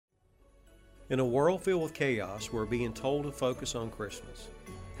In a world filled with chaos, we're being told to focus on Christmas.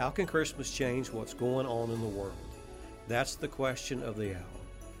 How can Christmas change what's going on in the world? That's the question of the hour.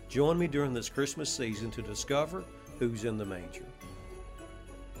 Join me during this Christmas season to discover who's in the manger.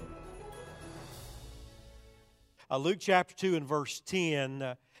 Luke chapter 2 and verse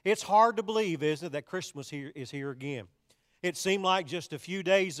 10. It's hard to believe, isn't it, that Christmas is here again. It seemed like just a few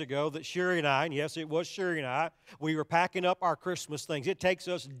days ago that Sherry and I, and yes, it was Sherry and I, we were packing up our Christmas things. It takes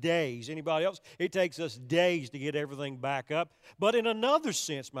us days. Anybody else? It takes us days to get everything back up. But in another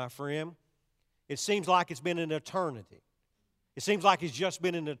sense, my friend, it seems like it's been an eternity. It seems like it's just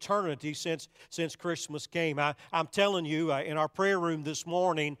been an eternity since Christmas came. I'm telling you, in our prayer room this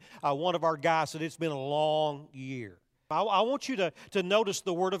morning, one of our guys said it's been a long year. I want you to notice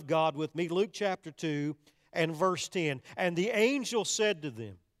the Word of God with me, Luke chapter 2 and verse 10. And the angel said to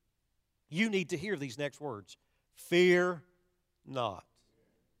them, you need to hear these next words, fear not.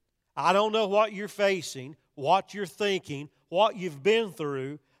 I don't know what you're facing, what you're thinking, what you've been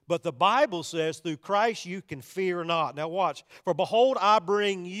through, but the Bible says through Christ you can fear not. Now watch. For behold, I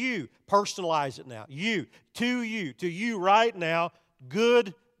bring you, personalize it now, to you right now,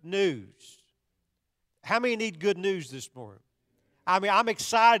 good news. How many need good news this morning? I'm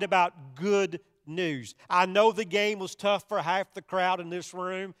excited about good news. I know the game was tough for half the crowd in this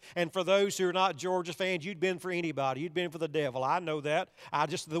room, and for those who are not Georgia fans, you'd been for anybody. You'd been for the devil. I know that.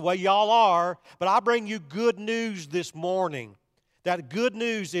 The way y'all are. But I bring you good news this morning. That good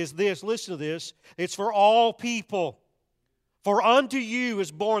news is this. Listen to this. It's for all people. For unto you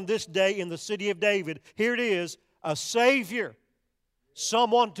is born this day in the city of David. Here it is, a Savior,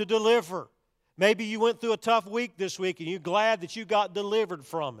 someone to deliver. Maybe you went through a tough week this week and you're glad that you got delivered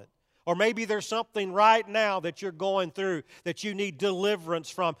from it. Or maybe there's something right now that you're going through that you need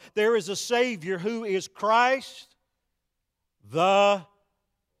deliverance from. There is a Savior who is Christ the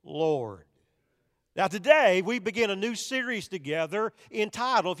Lord. Now today we begin a new series together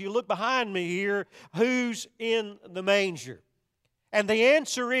entitled, if you look behind me here, Who's in the Manger? And the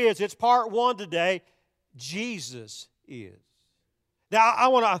answer is, it's part one today, Jesus is. Now,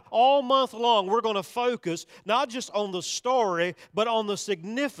 all month long, we're going to focus not just on the story, but on the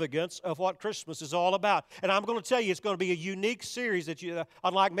significance of what Christmas is all about. And I'm going to tell you, it's going to be a unique series that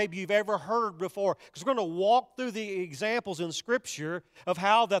unlike maybe you've ever heard before, because we're going to walk through the examples in Scripture of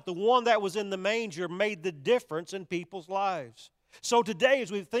how that the one that was in the manger made the difference in people's lives. So today,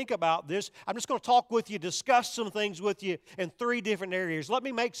 as we think about this, I'm just going to talk with you, discuss some things with you in three different areas. Let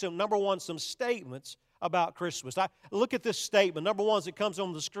me make number one, some statements about Christmas. Look at this statement. Number one, as it comes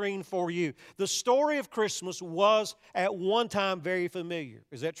on the screen for you. The story of Christmas was at one time very familiar.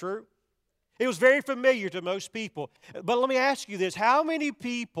 Is that true? It was very familiar to most people. But let me ask you this. How many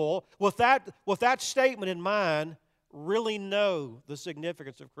people with that statement in mind really know the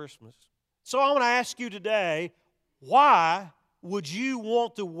significance of Christmas? So I want to ask you today, why would you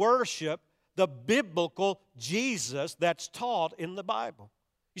want to worship the biblical Jesus that's taught in the Bible?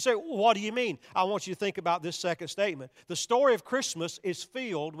 You say, well, what do you mean? I want you to think about this second statement. The story of Christmas is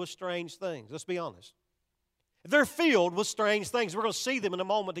filled with strange things. Let's be honest. They're filled with strange things. We're going to see them in a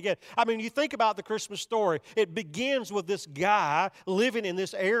moment again. You think about the Christmas story. It begins with this guy living in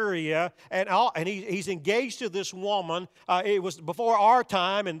this area, and he's engaged to this woman. It was before our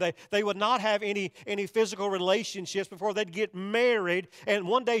time, and they would not have any physical relationships before they'd get married. And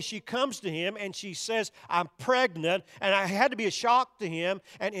one day she comes to him, and she says, I'm pregnant. And I had to be a shock to him.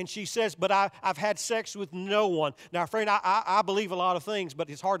 And she says, but I've had sex with no one. Now, friend, I believe a lot of things, but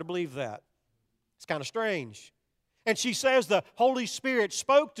it's hard to believe that. It's kind of strange. And she says the Holy Spirit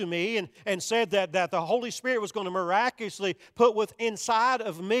spoke to me and said that the Holy Spirit was going to miraculously put inside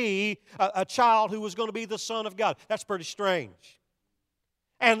of me a child who was going to be the Son of God. That's pretty strange.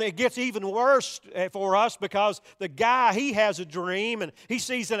 And it gets even worse for us because the guy, he has a dream and he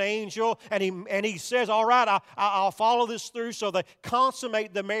sees an angel and he says, all right, I'll follow this through. So they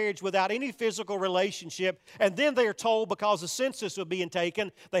consummate the marriage without any physical relationship. And then they're told, because the census was being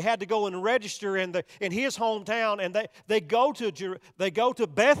taken, they had to go and register in his hometown. And they go to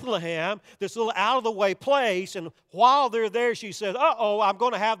Bethlehem, this little out-of-the-way place. And while they're there, she says, uh-oh, I'm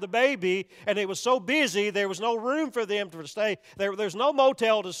going to have the baby. And it was so busy, there was no room for them to stay. There's no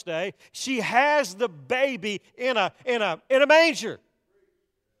motel to stay. She has the baby in a manger.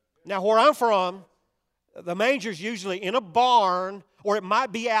 Now, where I'm from, the manger's usually in a barn or it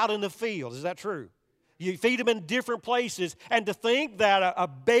might be out in the field. Is that true? You feed them in different places. And to think that a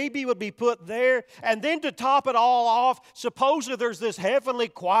baby would be put there, and then to top it all off, supposedly there's this heavenly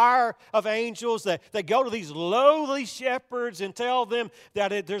choir of angels that go to these lowly shepherds and tell them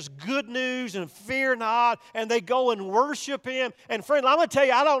that there's good news and fear not, and they go and worship Him. And friend, I'm going to tell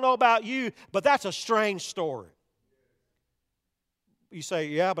you, I don't know about you, but that's a strange story. You say,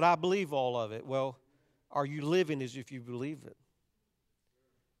 yeah, but I believe all of it. Well, are you living as if you believe it?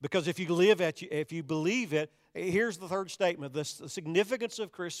 Because if you believe it, here's the third statement. The significance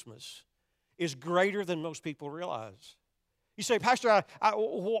of Christmas is greater than most people realize. You say, Pastor,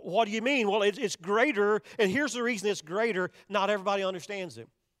 what do you mean? Well, it's greater, and here's the reason it's greater. Not everybody understands it.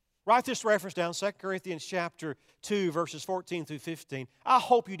 Write this reference down, 2 Corinthians chapter 2, verses 14 through 15. I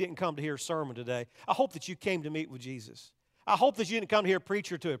hope you didn't come to hear a sermon today. I hope that you came to meet with Jesus. I hope that you didn't come to hear a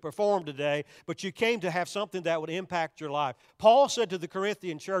preacher to perform today, but you came to have something that would impact your life. Paul said to the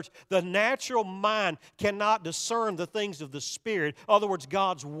Corinthian church, the natural mind cannot discern the things of the Spirit, in other words,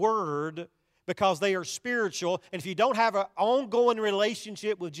 God's Word, because they are spiritual. And if you don't have an ongoing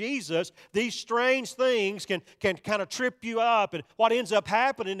relationship with Jesus, these strange things can kind of trip you up. And what ends up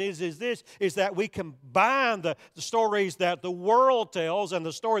happening is that we combine the stories that the world tells and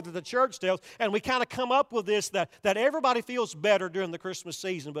the story that the church tells, and we kind of come up with this that everybody feels better during the Christmas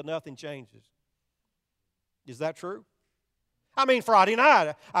season, but nothing changes. Is that true? I mean, Friday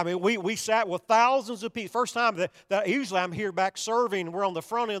night, we sat with thousands of people. First time that usually I'm here back serving, we're on the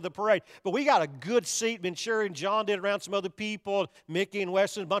front end of the parade. But we got a good seat, been sure, and John did around some other people. Mickey and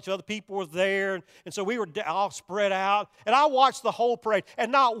Weston, a bunch of other people were there. And so we were all spread out. And I watched the whole parade.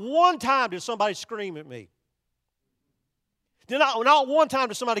 And not one time did somebody scream at me. Not one time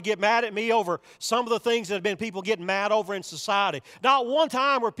did somebody get mad at me over some of the things that have been people getting mad over in society. Not one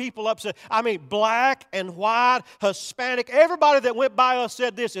time were people upset. I mean, black and white, Hispanic, everybody that went by us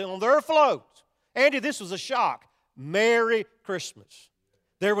said this on their floats. Andy, this was a shock. Merry Christmas.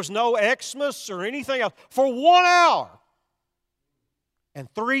 There was no Xmas or anything else. For 1 hour and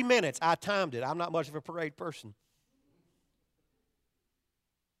 3 minutes, I timed it. I'm not much of a parade person.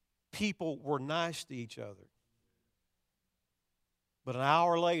 People were nice to each other. But an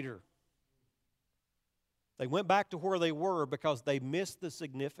hour later, they went back to where they were because they missed the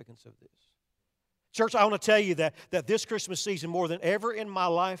significance of this. Church, I want to tell you that this Christmas season, more than ever in my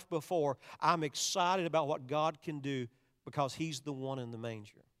life before, I'm excited about what God can do because He's the one in the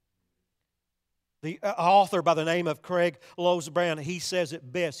manger. The author by the name of Craig Lowe's Brown, he says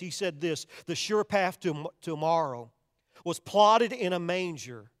it best. He said this, the sure path to tomorrow was plotted in a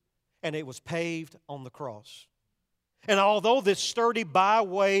manger and it was paved on the cross. And although this sturdy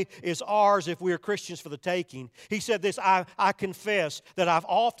byway is ours if we are Christians for the taking, he said this, I confess that I've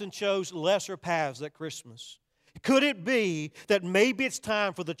often chose lesser paths at Christmas. Could it be that maybe it's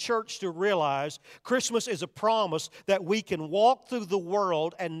time for the church to realize Christmas is a promise that we can walk through the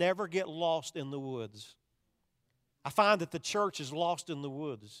world and never get lost in the woods? I find that the church is lost in the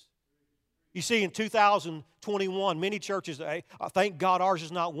woods. You see, in 2021, many churches, thank God ours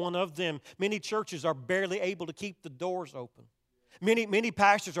is not one of them, many churches are barely able to keep the doors open. Many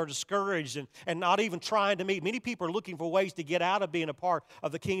pastors are discouraged and not even trying to meet. Many people are looking for ways to get out of being a part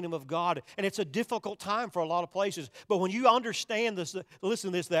of the kingdom of God. And it's a difficult time for a lot of places. But when you understand this,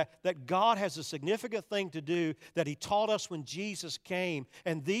 listen to this, that God has a significant thing to do that He taught us when Jesus came.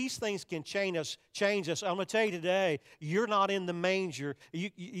 And these things can change us. I'm going to tell you today, you're not in the manger.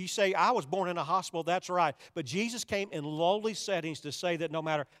 You say, I was born in a hospital. That's right. But Jesus came in lowly settings to say that no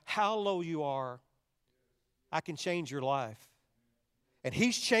matter how low you are, I can change your life. And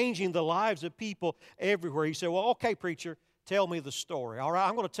He's changing the lives of people everywhere. You say, well, okay, preacher, tell me the story. All right,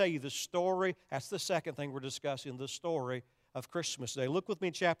 I'm going to tell you the story. That's the second thing we're discussing, the story of Christmas Day. Look with me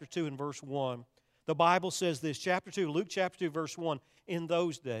in chapter 2 and verse 1. The Bible says this, chapter 2, Luke chapter 2, verse 1, in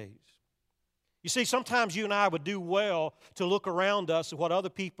those days. You see, sometimes you and I would do well to look around us at what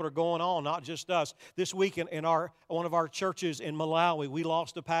other people are going on, not just us. This week in one of our churches in Malawi, we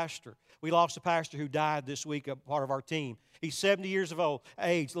lost a pastor. We lost a pastor who died this week, a part of our team. He's 70 years of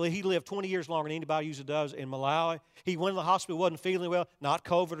age. He lived 20 years longer than anybody usually does in Malawi. He went to the hospital, wasn't feeling well, not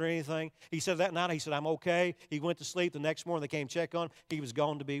COVID or anything. He said that night, he said, I'm okay. He went to sleep. The next morning, they came check on him. He was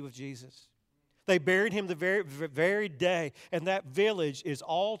gone to be with Jesus. They buried him the very day, and that village is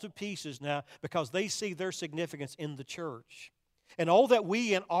all to pieces now because they see their significance in the church. And all that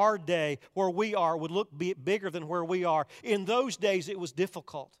we in our day, where we are, would look bigger than where we are. In those days, it was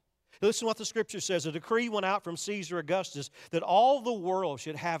difficult. Listen to what the Scripture says. A decree went out from Caesar Augustus that all the world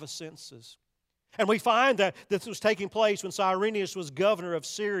should have a census. And we find that this was taking place when Cyrenius was governor of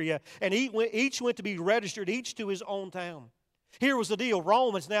Syria, and each went to be registered, each to his own town. Here was the deal.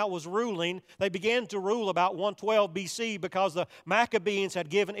 Romans now was ruling. They began to rule about 112 BC because the Maccabees had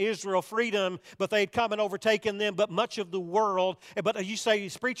given Israel freedom, but they had come and overtaken them, but much of the world. But you say,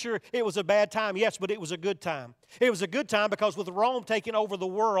 preacher, it was a bad time. Yes, but it was a good time. It was a good time because with Rome taking over the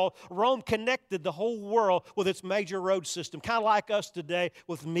world, Rome connected the whole world with its major road system, kind of like us today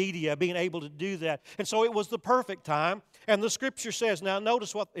with media being able to do that. And so it was the perfect time. And the Scripture says, now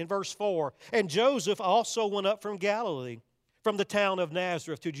notice what in verse 4, and Joseph also went up from Galilee, from the town of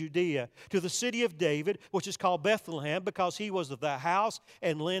Nazareth to Judea, to the city of David, which is called Bethlehem, because he was of the house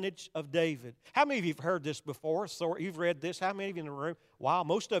and lineage of David. How many of you have heard this before? So you've read this? How many of you in the room? Wow,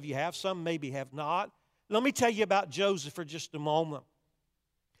 most of you have. Some maybe have not. Let me tell you about Joseph for just a moment.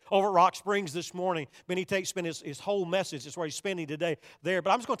 Over at Rock Springs this morning, Benny Tate spent his whole message, that's where he's spending today, there.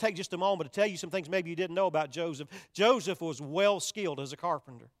 But I'm just going to take just a moment to tell you some things maybe you didn't know about Joseph. Joseph was well skilled as a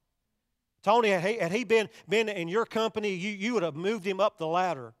carpenter. Tony, had he been in your company, you would have moved him up the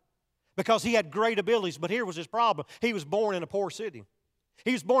ladder because he had great abilities. But here was his problem. He was born in a poor city.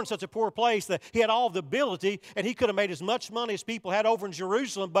 He was born in such a poor place that he had all the ability, and he could have made as much money as people had over in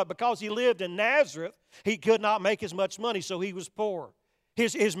Jerusalem, but because he lived in Nazareth, he could not make as much money, so he was poor.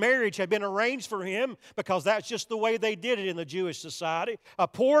 His marriage had been arranged for him because that's just the way they did it in the Jewish society. A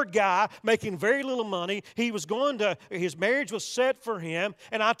poor guy making very little money, his marriage was set for him,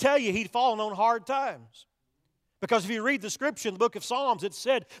 and I tell you, he'd fallen on hard times. Because if you read the Scripture in the book of Psalms, it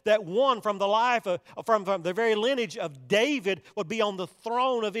said that one from the life from the very lineage of David would be on the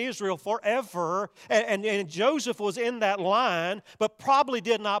throne of Israel forever. And Joseph was in that line, but probably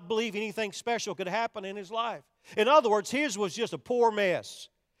did not believe anything special could happen in his life. In other words, his was just a poor mess.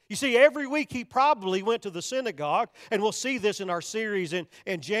 You see, every week he probably went to the synagogue, and we'll see this in our series in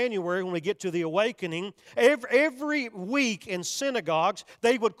January when we get to the awakening. Every week in synagogues,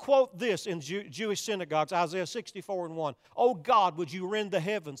 they would quote this in Jewish synagogues, Isaiah 64:1. Oh God, would you rend the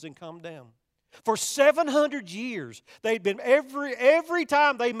heavens and come down? For 700 years, they'd been every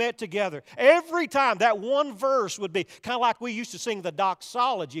time they met together, every time that one verse would be kind of like we used to sing the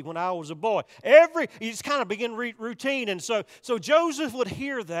doxology when I was a boy. You just kind of begin routine. And so Joseph would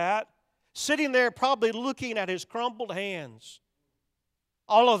hear that, sitting there probably looking at his crumpled hands.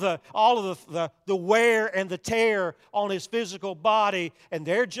 All of the wear and the tear on his physical body. And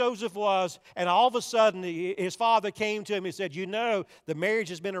there Joseph was, and all of a sudden his father came to him and said, you know, the marriage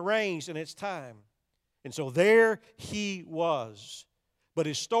has been arranged and it's time. And so there he was. But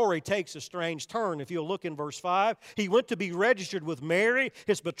his story takes a strange turn. If you'll look in verse 5, he went to be registered with Mary,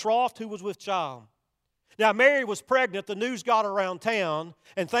 his betrothed, who was with child. Now, Mary was pregnant. The news got around town,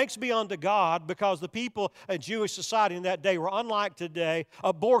 and thanks be unto God, because the people in Jewish society in that day were unlike today.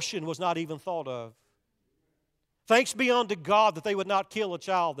 Abortion was not even thought of. Thanks be unto God that they would not kill a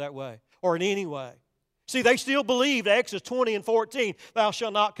child that way or in any way. See, they still believed Exodus 20:14, thou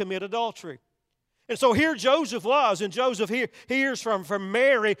shalt not commit adultery. And so here Joseph was, and Joseph hears from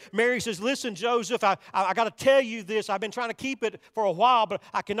Mary. Mary says, listen, Joseph, I got to tell you this. I've been trying to keep it for a while, but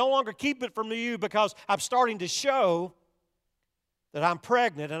I can no longer keep it from you because I'm starting to show that I'm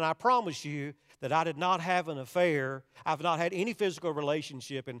pregnant, and I promise you that I did not have an affair. I've not had any physical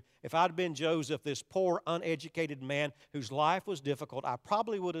relationship, and if I'd been Joseph, this poor, uneducated man whose life was difficult, I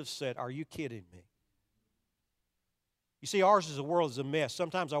probably would have said, are you kidding me? You see, ours as a world is a mess.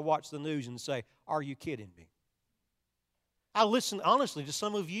 Sometimes I watch the news and say, are you kidding me? I listen honestly to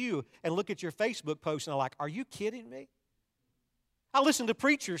some of you and look at your Facebook posts and I'm like, are you kidding me? I listen to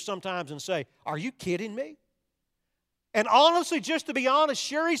preachers sometimes and say, are you kidding me? And honestly, just to be honest,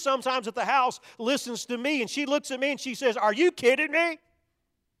 Sherry sometimes at the house listens to me and she looks at me and she says, are you kidding me?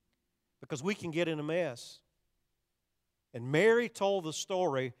 Because we can get in a mess. And Mary told the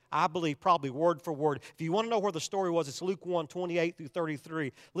story, I believe, probably word for word. If you want to know where the story was, it's Luke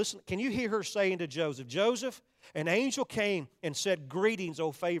 1:28-33. Listen, can you hear her saying to Joseph, Joseph, an angel came and said, greetings,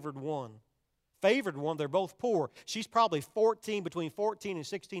 O favored one. Favored one, they're both poor. She's probably between 14 and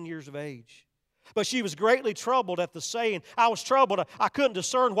 16 years of age. But she was greatly troubled at the saying. I was troubled. I couldn't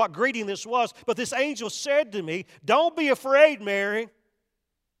discern what greeting this was. But this angel said to me, don't be afraid, Mary,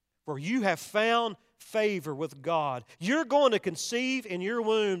 for you have found favor with God. You're going to conceive in your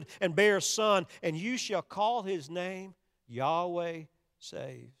womb and bear a son, and you shall call his name Yahweh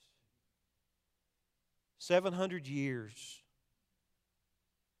Saves. 700 years,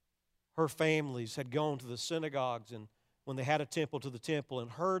 her families had gone to the synagogues, and when they had a temple, to the temple, and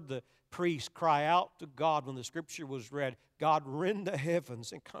heard the priest cry out to God when the scripture was read, God, rend the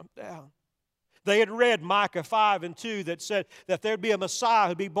heavens and come down. They had read Micah 5:2 that said that there'd be a Messiah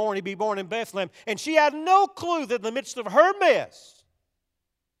who'd be born. He'd be born in Bethlehem. And she had no clue that in the midst of her mess,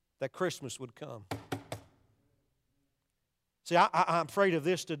 that Christmas would come. See, I'm afraid of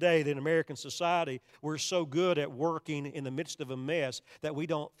this today, that in American society, we're so good at working in the midst of a mess that we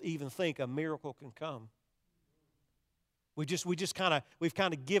don't even think a miracle can come. We've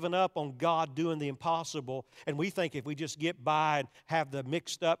kind of given up on God doing the impossible, and we think if we just get by and have the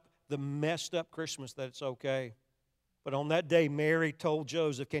messed up Christmas, that it's okay. But on that day, Mary told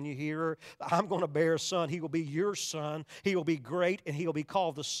Joseph, can you hear her? I'm going to bear a son. He will be your son. He will be great, and he will be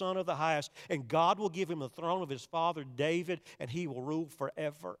called the Son of the Highest. And God will give him the throne of his father David, and he will rule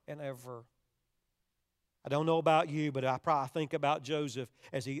forever and ever. I don't know about you, but I think about Joseph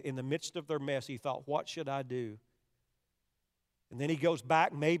as he, in the midst of their mess, he thought, what should I do? And then he goes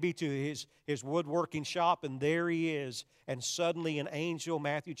back maybe to his woodworking shop, and there he is. And suddenly an angel,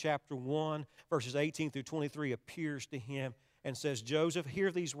 Matthew chapter 1, verses 18 through 23, appears to him and says, Joseph,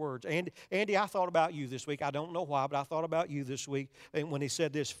 hear these words. Andy, I thought about you this week. I don't know why, but I thought about you this week when he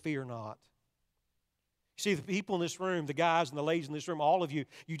said this, fear not. See, the people in this room, the guys and the ladies in this room, all of you,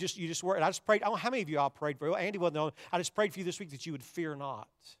 you just worried. I just prayed. I don't know how many of you I prayed for. Andy wasn't on. I just prayed for you this week that you would fear not.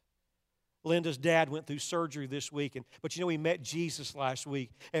 Linda's dad went through surgery this week, but you know, he met Jesus last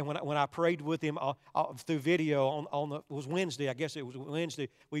week. And when I prayed with him through video it was Wednesday, I guess it was Wednesday,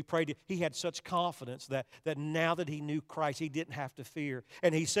 we prayed. He had such confidence that now that he knew Christ, he didn't have to fear.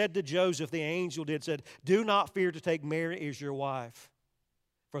 And he said to Joseph, the angel said, do not fear to take Mary as your wife,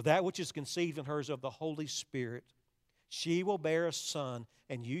 for that which is conceived in her is of the Holy Spirit. She will bear a son,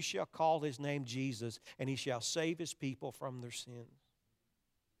 and you shall call his name Jesus, and he shall save his people from their sins.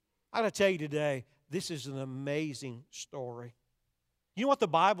 I got to tell you today, this is an amazing story. You know what the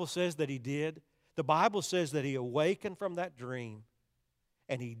Bible says that he did? The Bible says that he awakened from that dream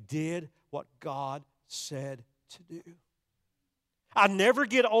and he did what God said to do. I never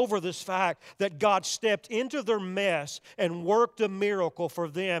get over this fact that God stepped into their mess and worked a miracle for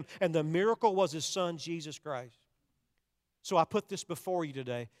them, and the miracle was his son, Jesus Christ. So I put this before you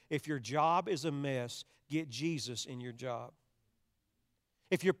today. If your job is a mess, get Jesus in your job.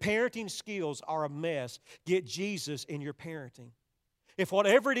 If your parenting skills are a mess, get Jesus in your parenting. If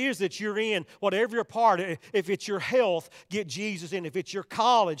whatever it is that you're in, whatever your part, if it's your health, get Jesus in. If it's your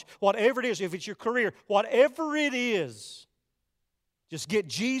college, whatever it is, if it's your career, whatever it is, just get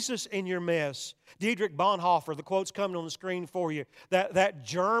Jesus in your mess. Dietrich Bonhoeffer, the quote's coming on the screen for you, that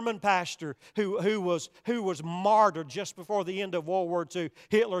German pastor who was martyred just before the end of World War II.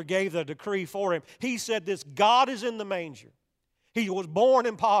 Hitler gave the decree for him. He said this, God is in the manger. He was born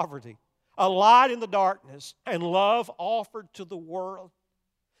in poverty, a light in the darkness, and love offered to the world.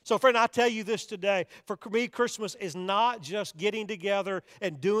 So, friend, I tell you this today. For me, Christmas is not just getting together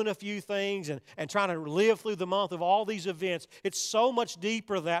and doing a few things and trying to live through the month of all these events. It's so much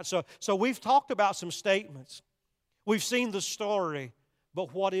deeper than that. So we've talked about some statements. We've seen the story.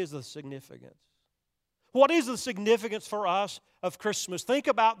 But what is the significance? What is the significance for us of Christmas? Think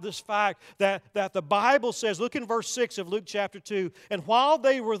about this fact that the Bible says, look in verse 6 of Luke chapter 2, and while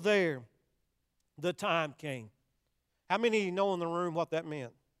they were there, the time came. How many of you know in the room what that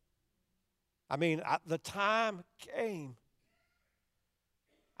meant? I mean, the time came.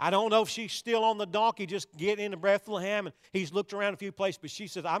 I don't know if she's still on the donkey just getting into Bethlehem, and he's looked around a few places, but she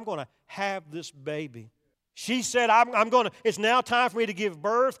says, I'm going to have this baby. She said, it's now time for me to give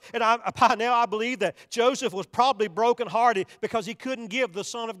birth. And by now I believe that Joseph was probably brokenhearted because he couldn't give the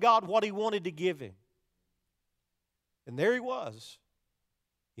Son of God what he wanted to give him. And there he was.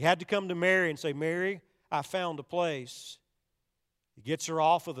 He had to come to Mary and say, Mary, I found a place. He gets her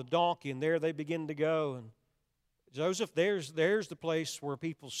off of the donkey, and there they begin to go. And Joseph, there's the place where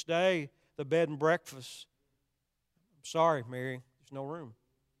people stay, the bed and breakfast. I'm sorry, Mary, there's no room.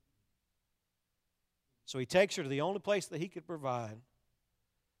 So he takes her to the only place that he could provide.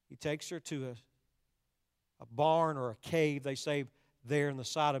 He takes her to a barn or a cave, they say, there in the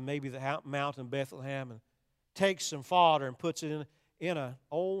side of maybe the mountain Bethlehem, and takes some fodder and puts it in an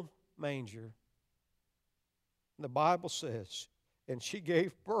old manger. And the Bible says, and she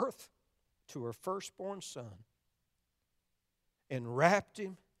gave birth to her firstborn son and wrapped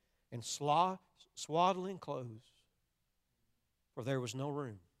him in swaddling clothes, for there was no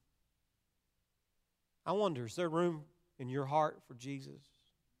room. I wonder, is there room in your heart for Jesus?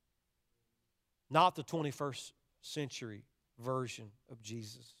 Not the 21st century version of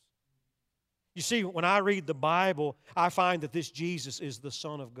Jesus. You see, when I read the Bible, I find that this Jesus is the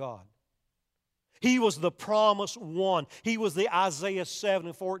Son of God. He was the promised one. He was the Isaiah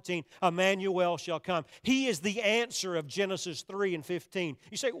 7:14, Emmanuel shall come. He is the answer of Genesis 3:15.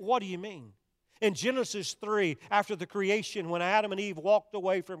 You say, what do you mean? In Genesis 3, after the creation, when Adam and Eve walked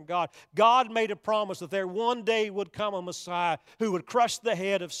away from God, God made a promise that there one day would come a Messiah who would crush the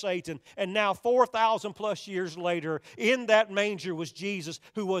head of Satan. And now 4,000 plus years later, in that manger was Jesus,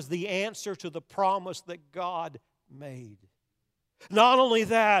 who was the answer to the promise that God made. Not only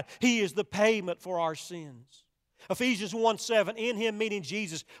that, He is the payment for our sins. Ephesians 1:7, in Him, meaning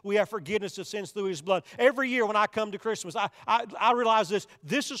Jesus, we have forgiveness of sins through His blood. Every year when I come to Christmas, I realize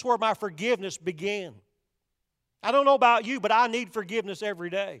this is where my forgiveness began. I don't know about you, but I need forgiveness every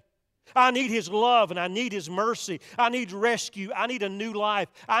day. I need His love and I need His mercy. I need rescue. I need a new life.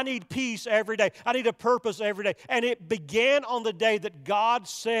 I need peace every day. I need a purpose every day. And it began on the day that God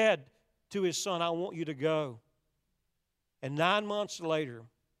said to His Son, I want you to go. And 9 months later,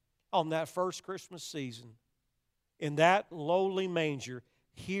 on that first Christmas season, in that lowly manger,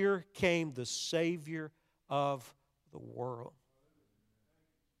 here came the Savior of the world.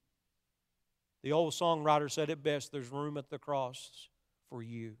 The old songwriter said it best, there's room at the cross for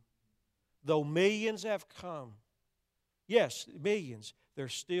you. Though millions have come, yes, millions,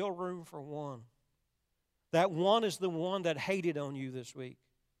 there's still room for one. That one is the one that hated on you this week.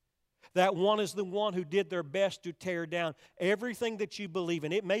 That one is the one who did their best to tear down everything that you believe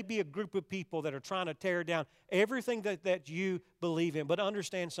in. It may be a group of people that are trying to tear down everything that you believe in. But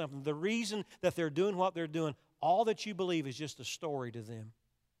understand something. The reason that they're doing what they're doing, all that you believe is just a story to them.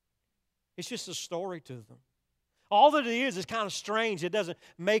 It's just a story to them. All that it is kind of strange. It doesn't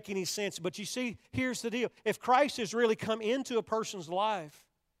make any sense. But you see, here's the deal. If Christ has really come into a person's life,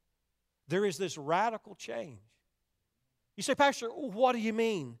 there is this radical change. You say, Pastor, what do you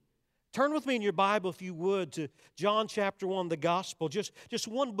mean? Turn with me in your Bible, if you would, to John chapter 1, the Gospel. Just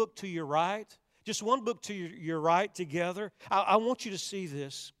one book to your right. Just one book to your right together. I want you to see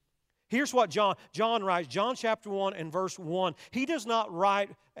this. Here's what John writes. John chapter 1 and verse 1. He does not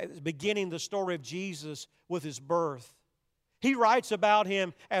write at the beginning the story of Jesus with His birth. He writes about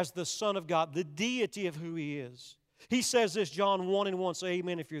Him as the Son of God, the deity of who He is. He says this, John 1 and 1. Say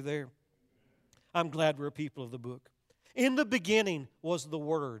amen if you're there. I'm glad we're people of the book. In the beginning was the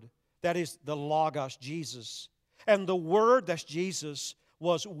Word. That is the Logos, Jesus. And the Word, that's Jesus,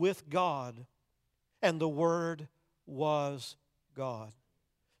 was with God. And the Word was God.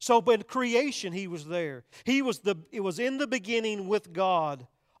 So in creation, He was there. It was in the beginning with God.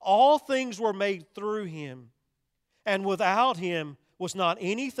 All things were made through Him. And without Him was not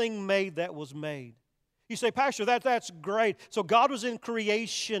anything made that was made. You say, Pastor, that's great. So God was in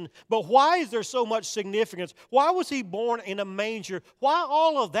creation, but why is there so much significance? Why was He born in a manger? Why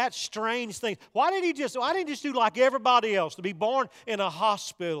all of that strange thing? Why didn't He just do like everybody else, to be born in a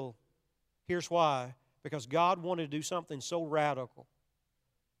hospital? Here's why. Because God wanted to do something so radical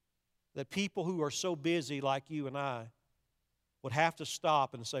that people who are so busy like you and I would have to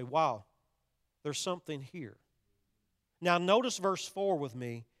stop and say, wow, there's something here. Now notice verse 4 with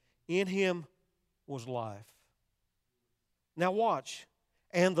me. In Him was life. Now watch.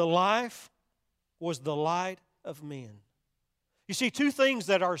 And the life was the light of men. You see, two things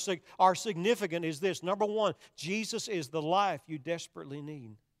that are significant is this. Number one, Jesus is the life you desperately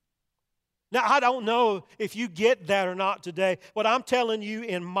need. Now, I don't know if you get that or not today, but I'm telling you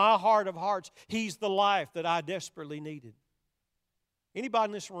in my heart of hearts, He's the life that I desperately needed. Anybody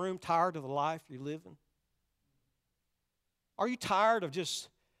in this room tired of the life you're living? Are you tired of just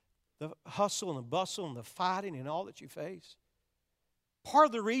the hustle and the bustle and the fighting and all that you face? Part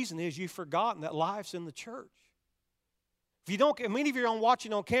of the reason is you've forgotten that life's in the church. If you don't, many of you are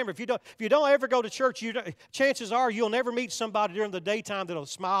watching on camera. If you don't ever go to church, chances are you'll never meet somebody during the daytime that'll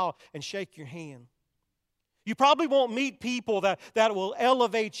smile and shake your hand. You probably won't meet people that will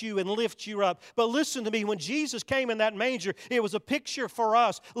elevate you and lift you up. But listen to me, when Jesus came in that manger, it was a picture for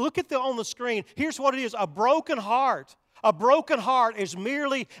us. Look at on the screen. Here's what it is, a broken heart. A broken heart is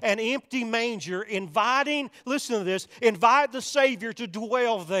merely an empty manger inviting, listen to this, invite the Savior to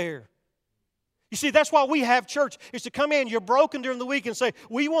dwell there. You see, that's why we have church, is to come in, you're broken during the week and say,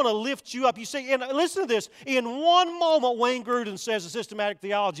 we want to lift you up. You see, and listen to this, in one moment, Wayne Grudem says in Systematic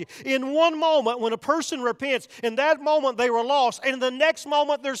Theology, in one moment when a person repents, in that moment they were lost, and in the next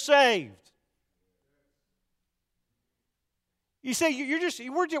moment they're saved. You say,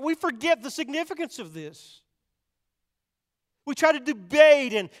 we forget the significance of this. We try to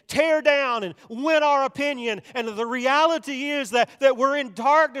debate and tear down and win our opinion. And the reality is that we're in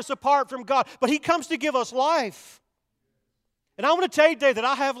darkness apart from God. But He comes to give us life. And I want to tell you today that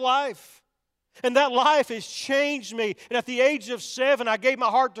I have life. And that life has changed me. And at the age of 7, I gave my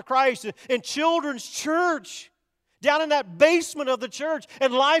heart to Christ in children's church. Down in that basement of the church.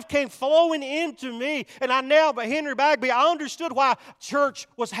 And life came flowing into me. And I now, by Henry Bagby, I understood why church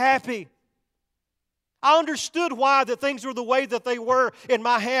was happy. I understood why that things were the way that they were in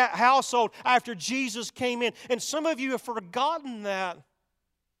my household after Jesus came in. And some of you have forgotten that.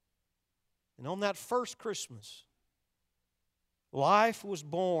 And on that first Christmas, life was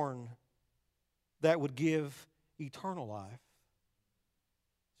born that would give eternal life.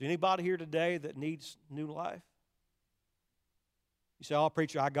 Is there anybody here today that needs new life? You say, oh,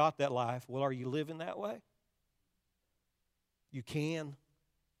 preacher, I got that life. Well, are you living that way? You can.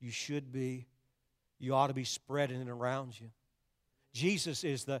 You should be. You ought to be spreading it around you. Jesus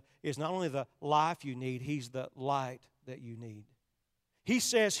is not only the life you need, He's the light that you need. He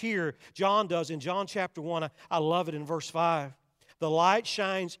says here, John does, in John chapter 1, I love it in verse 5, the light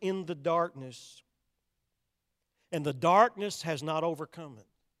shines in the darkness, and the darkness has not overcome it.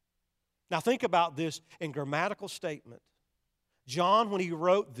 Now think about this in grammatical statement. John, when he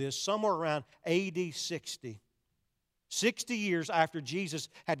wrote this, somewhere around AD 60 years after Jesus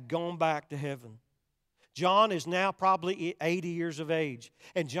had gone back to heaven. John is now probably 80 years of age.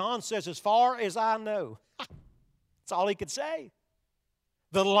 And John says, as far as I know, that's all he could say.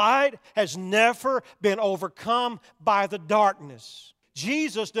 The light has never been overcome by the darkness.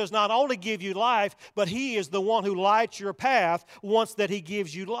 Jesus does not only give you life, but He is the one who lights your path once that He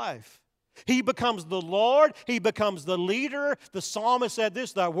gives you life. He becomes the Lord. He becomes the leader. The psalmist said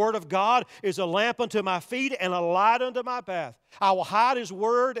this, the Word of God is a lamp unto my feet and a light unto my path. I will hide His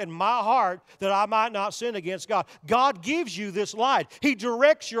Word in my heart that I might not sin against God. God gives you this light. He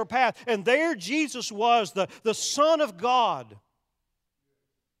directs your path. And there Jesus was, the Son of God.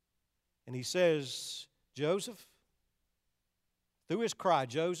 And He says, Joseph, through His cry,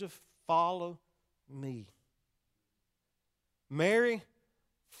 Joseph, follow me. Mary,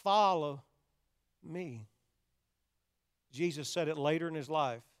 follow me. Jesus said it later in His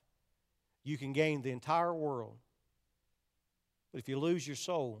life. You can gain the entire world, but if you lose your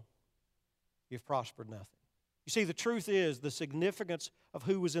soul, you've prospered nothing. You see, the truth is, the significance of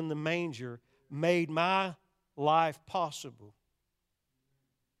who was in the manger made my life possible.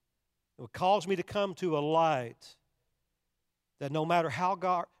 It caused me to come to a light that no matter how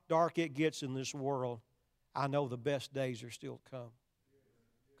dark it gets in this world, I know the best days are still to come.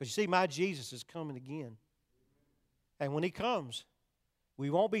 Because you see, my Jesus is coming again. And when He comes, we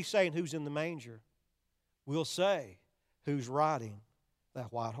won't be saying who's in the manger. We'll say who's riding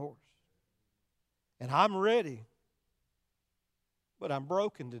that white horse. And I'm ready, but I'm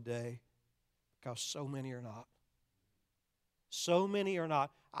broken today because so many are not. So many are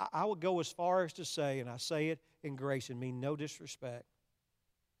not. I would go as far as to say, and I say it in grace and mean no disrespect,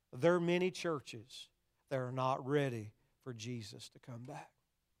 there are many churches that are not ready for Jesus to come back.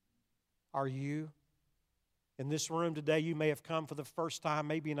 Are you? In this room today, you may have come for the first time,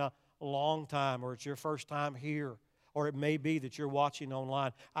 maybe in a long time, or it's your first time here, or it may be that you're watching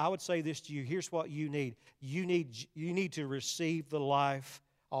online. I would say this to you. Here's what you need. You need to receive the life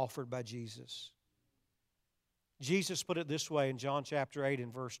offered by Jesus. Jesus put it this way in John chapter 8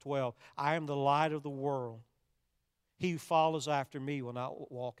 and verse 12. I am the light of the world. He who follows after me will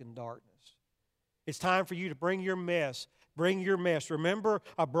not walk in darkness. It's time for you to bring your mess. Bring your mess. Remember,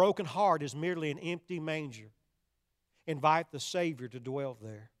 a broken heart is merely an empty manger. Invite the Savior to dwell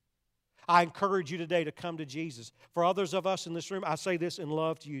there. I encourage you today to come to Jesus. For others of us in this room, I say this in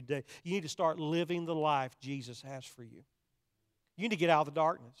love to you today. You need to start living the life Jesus has for you. You need to get out of the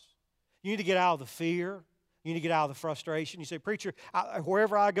darkness. You need to get out of the fear. You need to get out of the frustration. You say, preacher,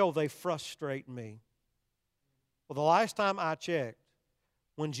 wherever I go, they frustrate me. Well, the last time I checked,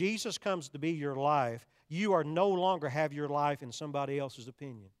 when Jesus comes to be your life, you are no longer have your life in somebody else's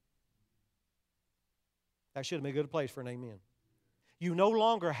opinion. That should have been a good place for an amen. You no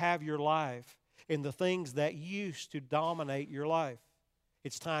longer have your life in the things that used to dominate your life.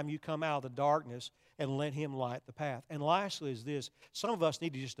 It's time you come out of the darkness and let Him light the path. And lastly is this. Some of us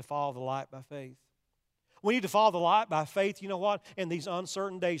need to follow the light by faith. We need to follow the light by faith, you know what, in these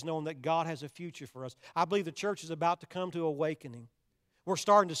uncertain days, knowing that God has a future for us. I believe the church is about to come to awakening. We're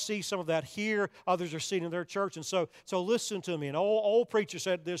starting to see some of that here. Others are seeing it in their church. And so listen to me. An old preacher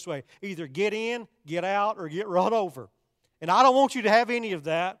said it this way, either get in, get out, or get run over. And I don't want you to have any of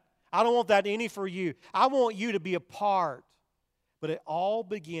that. I don't want that any for you. I want you to be a part. But it all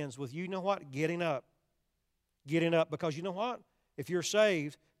begins with, you know what, getting up. Getting up. Because you know what? If you're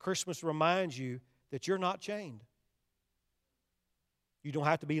saved, Christmas reminds you that you're not chained. You don't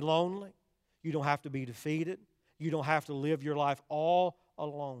have to be lonely. You don't have to be defeated. You don't have to live your life all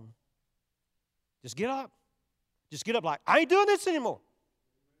alone. Just get up. Just get up like, I ain't doing this anymore.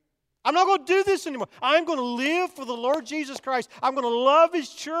 I'm not going to do this anymore. I'm going to live for the Lord Jesus Christ. I'm going to love His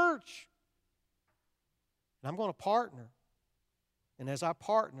church. And I'm going to partner. And as I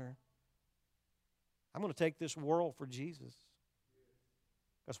partner, I'm going to take this world for Jesus.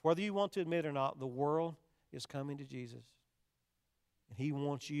 Because whether you want to admit it or not, the world is coming to Jesus. And He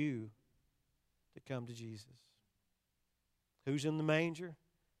wants you to come to Jesus. Who's in the manger?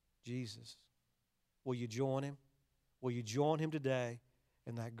 Jesus. Will you join Him? Will you join Him today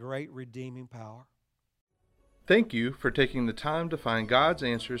in that great redeeming power? Thank you for taking the time to find God's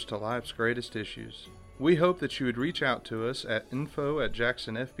answers to life's greatest issues. We hope that you would reach out to us at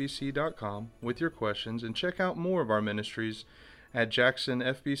info@jacksonfbc.com with your questions and check out more of our ministries at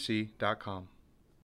jacksonfbc.com.